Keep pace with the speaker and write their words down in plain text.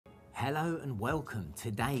Hello and welcome.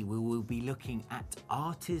 Today we will be looking at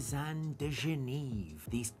Artisans De Geneve.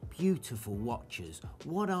 These beautiful watches.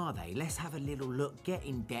 What are they? Let's have a little look, get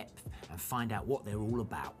in depth and find out what they're all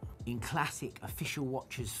about. In classic official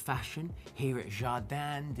watches fashion, here at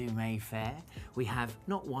Jardin du Mayfair, we have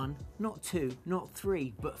not one, not two, not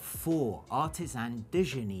three, but 4 Artisans De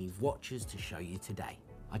Geneve watches to show you today.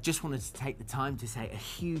 I just wanted to take the time to say a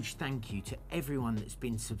huge thank you to everyone that's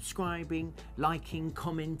been subscribing, liking,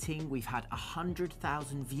 commenting. We've had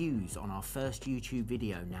 100,000 views on our first YouTube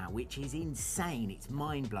video now, which is insane. It's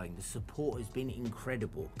mind-blowing. The support has been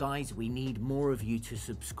incredible. Guys, we need more of you to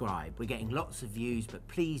subscribe. We're getting lots of views, but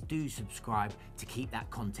please do subscribe to keep that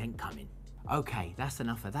content coming. Okay, that's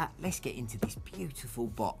enough of that. Let's get into this beautiful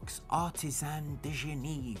box. Artisans De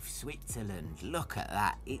Geneve, Switzerland. Look at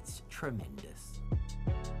that. It's tremendous.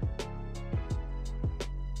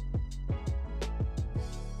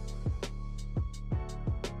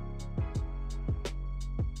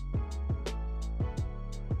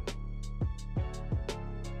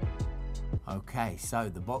 Okay, so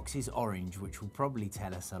the box is orange, which will probably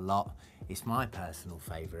tell us a lot. It's my personal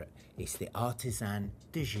favourite. It's the Artisans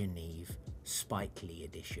De Geneve Spike Lee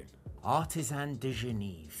edition. Artisans De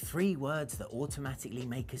Geneve, 3 words that automatically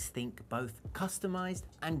make us think both customised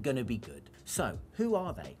and gonna be good. So, who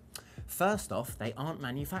are they? First off, they aren't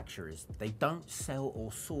manufacturers. They don't sell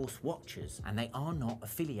or source watches, and they are not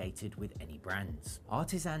affiliated with any brands.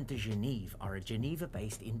 Artisans De Geneve are a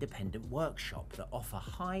Geneva-based independent workshop that offer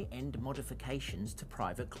high-end modifications to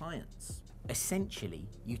private clients. Essentially,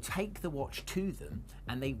 you take the watch to them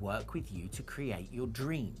and they work with you to create your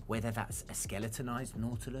dream, whether that's a skeletonized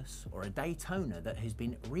Nautilus or a Daytona that has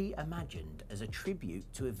been reimagined as a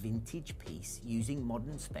tribute to a vintage piece using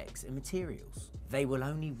modern specs and materials. They will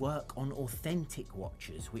only work on authentic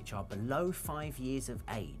watches which are below 5 years of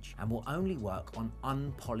age and will only work on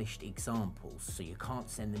unpolished examples, so you can't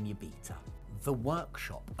send them your beta. The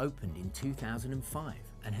workshop opened in 2005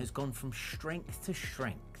 and has gone from strength to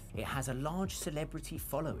strength. It has a large celebrity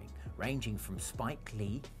following, ranging from Spike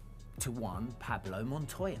Lee to one Pablo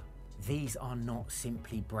Montoya. These are not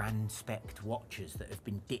simply brand-spec'd watches that have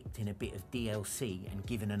been dipped in a bit of DLC and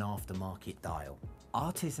given an aftermarket dial.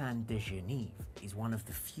 Artisans De Geneve is one of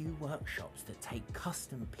the few workshops that take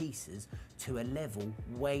custom pieces to a level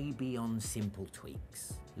way beyond simple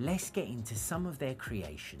tweaks. Let's get into some of their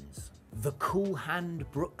creations. The Cool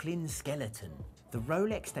Hand Brooklyn Skeleton. The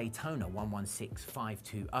Rolex Daytona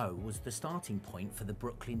 116520 was the starting point for the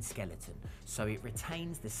Brooklyn Skeleton, so it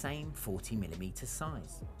retains the same 40mm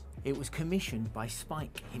size. It was commissioned by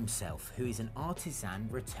Spike himself, who is an artisan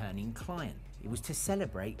returning client. It was to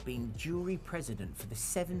celebrate being jury president for the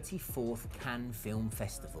 74th Cannes Film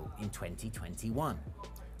Festival in 2021.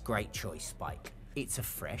 Great choice, Spike. It's a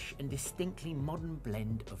fresh and distinctly modern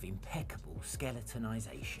blend of impeccable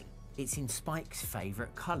skeletonization. It's in Spike's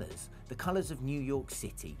favourite colours, the colours of New York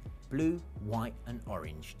City, blue, white and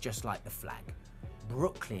orange, just like the flag.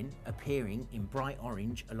 Brooklyn appearing in bright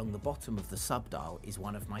orange along the bottom of the subdial is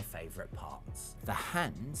one of my favourite parts. The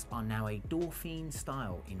hands are now a Dauphine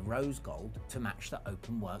style in rose gold to match the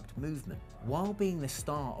open worked movement. While being the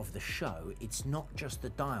star of the show, it's not just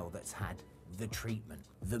the dial that's had the treatment.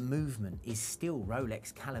 The movement is still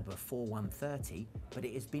Rolex caliber 4130, but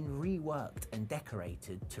it has been reworked and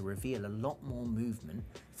decorated to reveal a lot more movement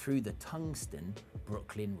through the tungsten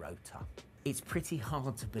Brooklyn rotor. It's pretty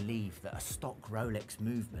hard to believe that a stock Rolex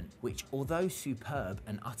movement, which although superb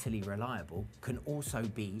and utterly reliable, can also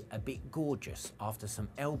be a bit gorgeous after some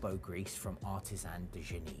elbow grease from Artisans De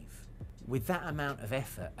Geneve. With that amount of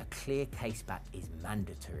effort, a clear case back is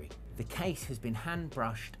mandatory. The case has been hand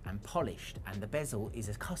brushed and polished, and the bezel is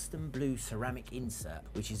a custom blue ceramic insert,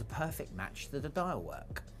 which is a perfect match to the dial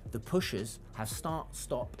work. The pushers have start,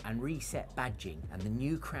 stop and reset badging, and the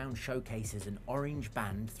new crown showcases an orange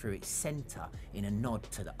band through its centre in a nod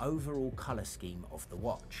to the overall colour scheme of the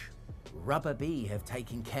watch. Rubber Bee have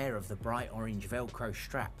taken care of the bright orange Velcro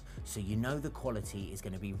strap, so you know the quality is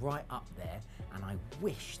going to be right up there, and I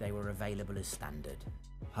wish they were available as standard.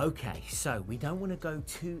 Okay, so we don't want to go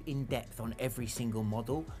too in depth on every single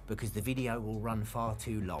model because the video will run far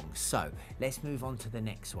too long, so let's move on to the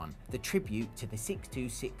next one, the tribute to the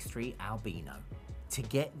 6263 Albino. To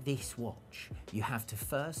get this watch, you have to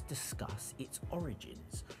first discuss its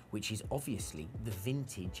origins, which is obviously the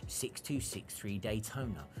vintage 6263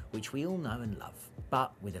 Daytona, which we all know and love,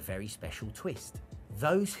 but with a very special twist.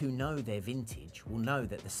 Those who know their vintage will know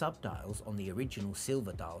that the subdials on the original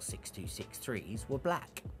silver dial 6263s were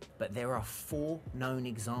black, but there are 4 known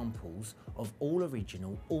examples of all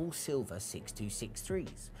original, all silver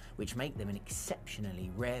 6263s, which make them an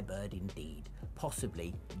exceptionally rare bird indeed,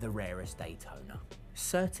 possibly the rarest Daytona.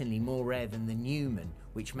 Certainly more rare than the Newman,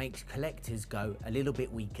 which makes collectors go a little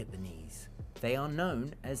bit weak at the knees. They are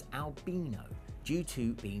known as Albino due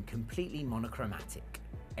to being completely monochromatic.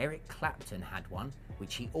 Eric Clapton had one,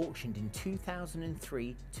 which he auctioned in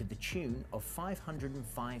 2003 to the tune of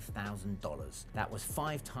 $505,000. That was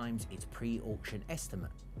 5 times its pre-auction estimate.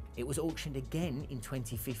 It was auctioned again in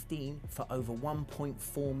 2015 for over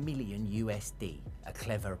 1.4 million USD. A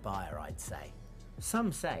clever buyer, I'd say.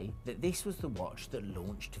 Some say that this was the watch that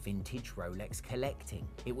launched vintage Rolex collecting.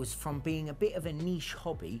 It was from being a bit of a niche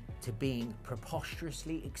hobby to being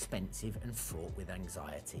preposterously expensive and fraught with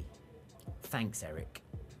anxiety. Thanks, Eric.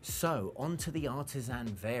 So, on to the Artisan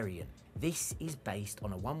variant. This is based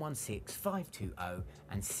on a 116520,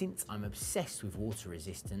 and since I'm obsessed with water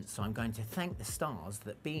resistance, so I'm going to thank the stars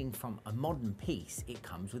that being from a modern piece, it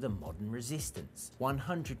comes with a modern resistance.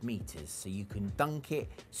 100 meters, so you can dunk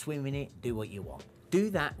it, swim in it, do what you want.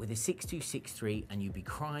 Do that with a 6263 and you'll be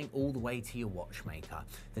crying all the way to your watchmaker.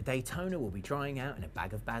 The Daytona will be drying out in a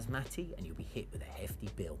bag of basmati and you'll be hit with a hefty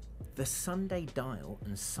bill. The Sunday dial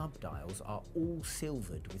and subdials are all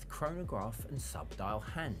silvered with chronograph and subdial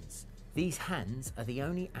hands. These hands are the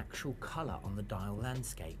only actual colour on the dial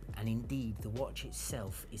landscape, and indeed the watch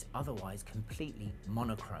itself is otherwise completely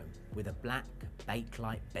monochrome with a black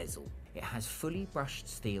bakelite bezel. It has fully brushed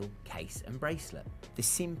steel case and bracelet. The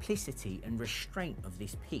simplicity and restraint of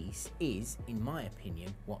this piece is, in my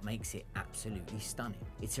opinion, what makes it absolutely stunning.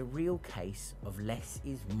 It's a real case of less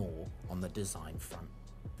is more on the design front.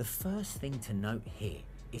 The first thing to note here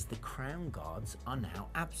is the crown guards are now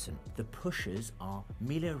absent. The pushers are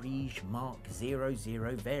Millerige Mark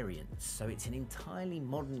 00 variants, so it's an entirely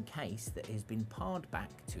modern case that has been pared back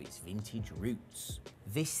to its vintage roots.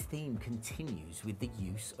 This theme continues with the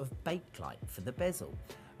use of bakelite for the bezel,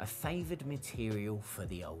 a favoured material for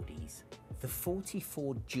the oldies. The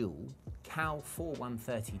 44 Dual Cal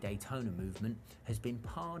 4130 Daytona movement has been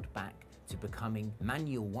pared back to becoming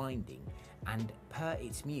manual winding, and per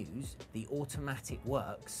its muse, the automatic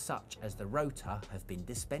works such as the rotor have been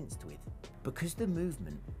dispensed with. Because the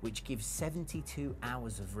movement, which gives 72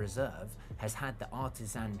 hours of reserve, has had the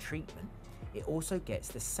Artisan treatment, it also gets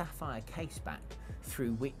the sapphire case back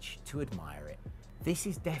through which to admire it. This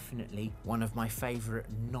is definitely one of my favourite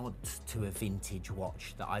nods to a vintage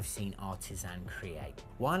watch that I've seen Artisan create.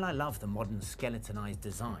 While I love the modern skeletonized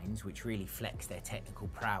designs which really flex their technical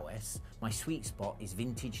prowess, my sweet spot is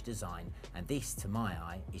vintage design, and this, to my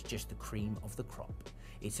eye, is just the cream of the crop.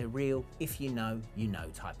 It's a real if you know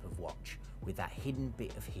type of watch, with that hidden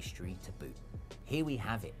bit of history to boot. Here we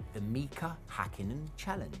have it, the Mika Hakkinen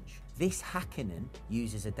Challenge. This Hakkinen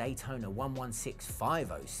uses a Daytona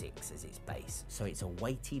 116506 as its base, so it's a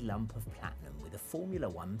weighty lump of platinum with a Formula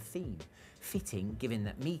One theme, fitting given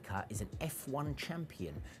that Mika is an F1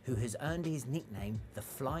 champion who has earned his nickname the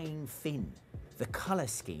Flying Finn. The colour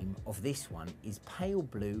scheme of this one is pale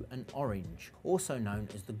blue and orange, also known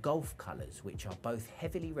as the Golf colours, which are both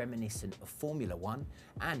heavily reminiscent of Formula One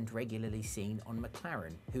and regularly seen on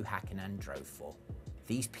McLaren, who Hakkinen drove for.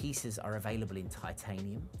 These pieces are available in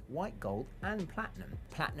titanium, white gold and platinum,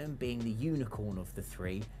 platinum being the unicorn of the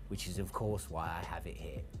three, which is of course why I have it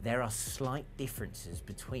here. There are slight differences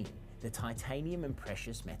between the titanium and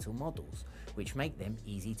precious metal models, which make them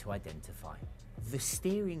easy to identify. The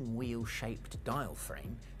steering wheel shaped dial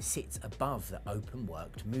frame sits above the open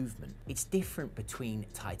worked movement. It's different between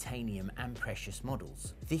titanium and precious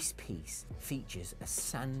models. This piece features a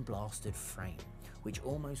sandblasted frame which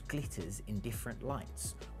almost glitters in different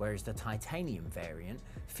lights, whereas the titanium variant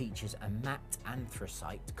features a matte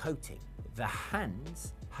anthracite coating. The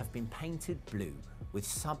hands have been painted blue with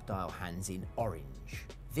subdial hands in orange.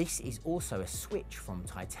 This is also a switch from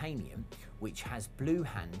titanium, which has blue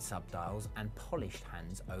hand subdials and polished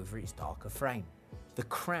hands over its darker frame. The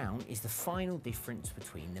crown is the final difference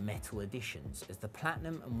between the metal editions, as the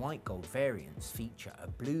platinum and white gold variants feature a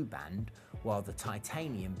blue band, while the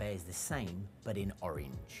titanium bears the same but in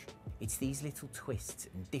orange. It's these little twists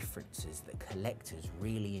and differences that collectors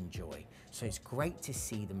really enjoy, so it's great to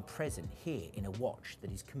see them present here in a watch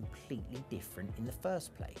that is completely different in the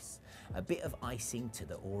first place. A bit of icing to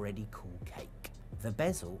the already cool cake. The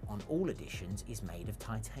bezel on all editions is made of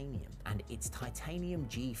titanium, and it's titanium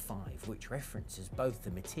G5, which references both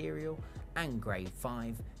the material and grade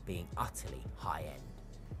 5 being utterly high-end.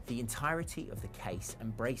 The entirety of the case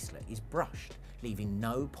and bracelet is brushed, leaving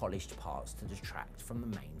no polished parts to detract from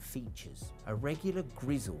the main features. A regular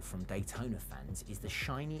grizzle from Daytona fans is the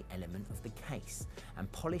shiny element of the case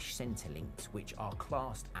and polished center links, which are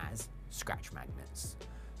classed as scratch magnets.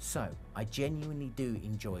 So I genuinely do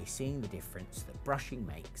enjoy seeing the difference that brushing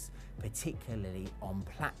makes, particularly on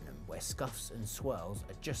platinum, where scuffs and swirls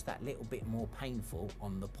are just that little bit more painful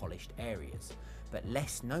on the polished areas, but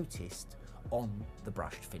less noticed on the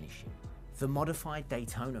brushed finishing. The modified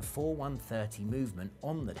Daytona 4130 movement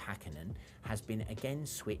on the Hakkinen has been again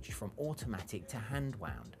switched from automatic to hand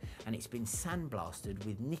wound, and it's been sandblasted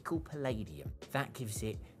with nickel palladium. That gives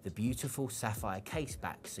it the beautiful sapphire case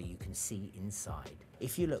back so you can see inside.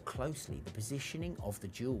 If you look closely, the positioning of the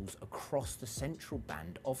jewels across the central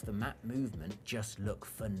band of the matte movement just look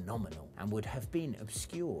phenomenal and would have been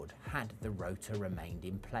obscured had the rotor remained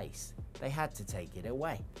in place. They had to take it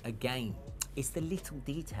away. Again, it's the little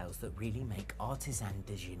details that really make Artisans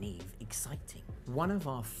De Geneve exciting. One of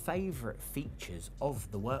our favourite features of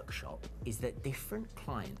the workshop is that different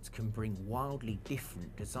clients can bring wildly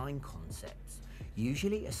different design concepts,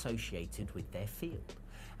 usually associated with their field,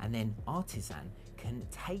 and then Artisan can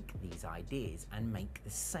take these ideas and make the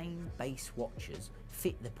same base watches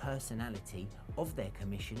fit the personality of their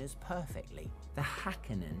commissioners perfectly. The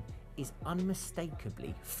Hakkinen is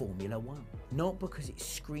unmistakably Formula One, not because it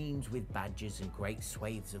screams with badges and great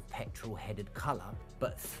swathes of petrol-headed colour,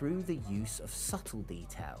 but through the use of subtle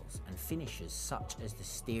details and finishes such as the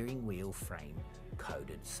steering wheel frame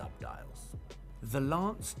coded subdials. The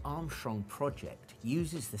Lance Armstrong project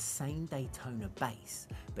uses the same Daytona base,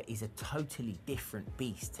 but is a totally different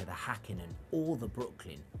beast to the Hakkinen or the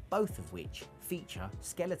Brooklyn, both of which feature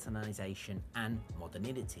skeletonization and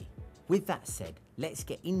modernity. With that said, let's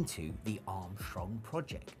get into the Armstrong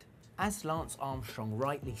project. As Lance Armstrong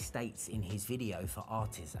rightly states in his video for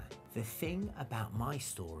Artisan, the thing about my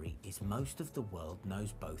story is most of the world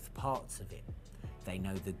knows both parts of it. They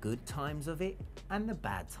know the good times of it and the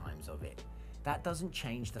bad times of it. That doesn't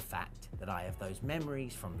change the fact that I have those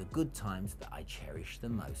memories from the good times that I cherish the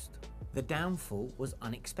most. The downfall was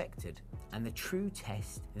unexpected, and the true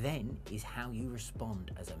test then is how you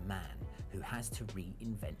respond as a man who has to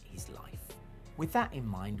reinvent his life. With that in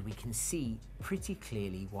mind, we can see pretty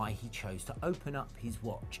clearly why he chose to open up his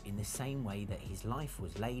watch in the same way that his life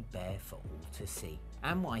was laid bare for all to see,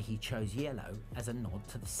 and why he chose yellow as a nod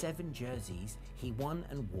to the 7 jerseys he won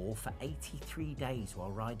and wore for 83 days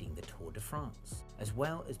while riding the Tour de France, as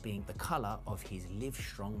well as being the colour of his Live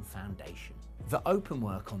Strong foundation. The open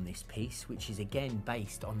work on this piece, which is again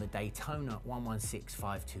based on the Daytona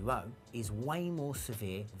 116520, is way more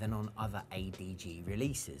severe than on other ADG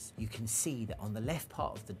releases. You can see that on the left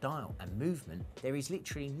part of the dial and movement, there is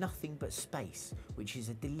literally nothing but space, which is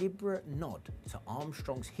a deliberate nod to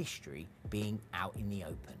Armstrong's history being out in the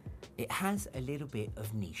open. It has a little bit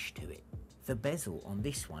of niche to it. The bezel on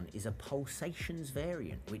this one is a pulsations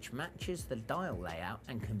variant, which matches the dial layout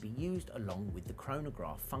and can be used along with the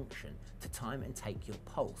chronograph function to time and take your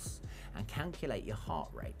pulse and calculate your heart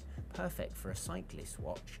rate, perfect for a cyclist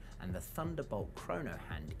watch. And the Thunderbolt chrono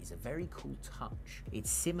hand is a very cool touch.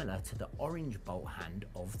 It's similar to the orange bolt hand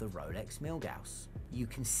of the Rolex Milgauss. You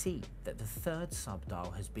can see that the third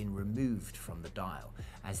subdial has been removed from the dial,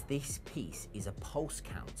 as this piece is a pulse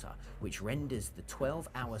counter which renders the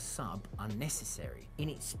 12-hour sub unnecessary. In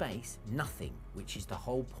its space, nothing, which is the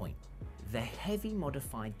whole point. The heavy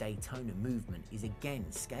modified Daytona movement is again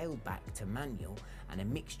scaled back to manual and a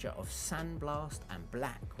mixture of sandblast and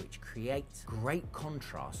black, which creates great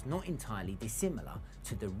contrast, not entirely dissimilar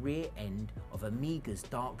to the rear end of Omega's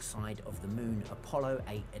Dark Side of the Moon Apollo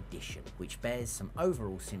 8 edition, which bears some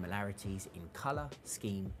overall similarities in colour,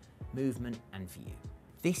 scheme, movement and view.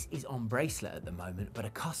 This is on bracelet at the moment, but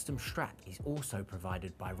a custom strap is also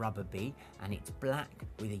provided by Rubber Bee, and it's black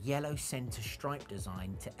with a yellow centre stripe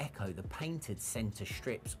design to echo the painted centre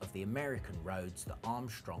strips of the American roads that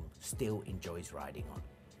Armstrong still enjoys riding on.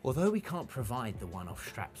 Although we can't provide the one-off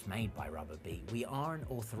straps made by Rubber Bee, we are an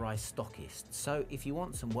authorised stockist, so if you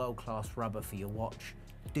want some world-class rubber for your watch,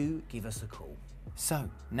 do give us a call. So,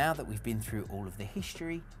 now that we've been through all of the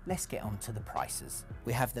history, let's get on to the prices.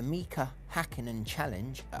 We have the Mika Hakkinen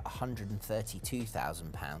Challenge at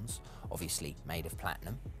 £132,000, obviously made of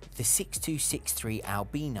platinum. The 6263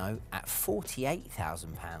 Albino at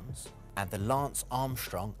 £48,000, and the Lance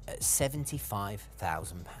Armstrong at £75,000.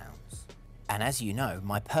 And as you know,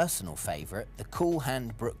 my personal favourite, the Cool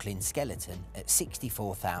Hand Brooklyn Skeleton at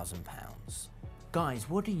 £64,000. Guys,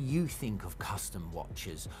 what do you think of custom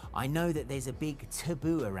watches? I know that there's a big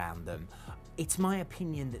taboo around them. It's my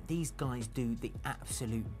opinion that these guys do the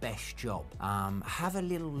absolute best job. Have a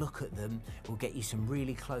little look at them. We'll get you some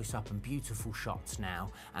really close up and beautiful shots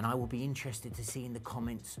now, and I will be interested to see in the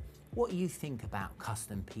comments what you think about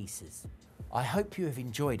custom pieces. I hope you have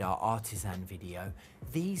enjoyed our artisan video.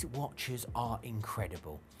 These watches are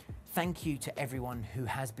incredible. Thank you to everyone who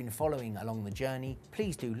has been following along the journey.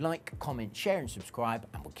 Please do like, comment, share and subscribe,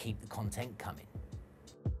 and we'll keep the content coming.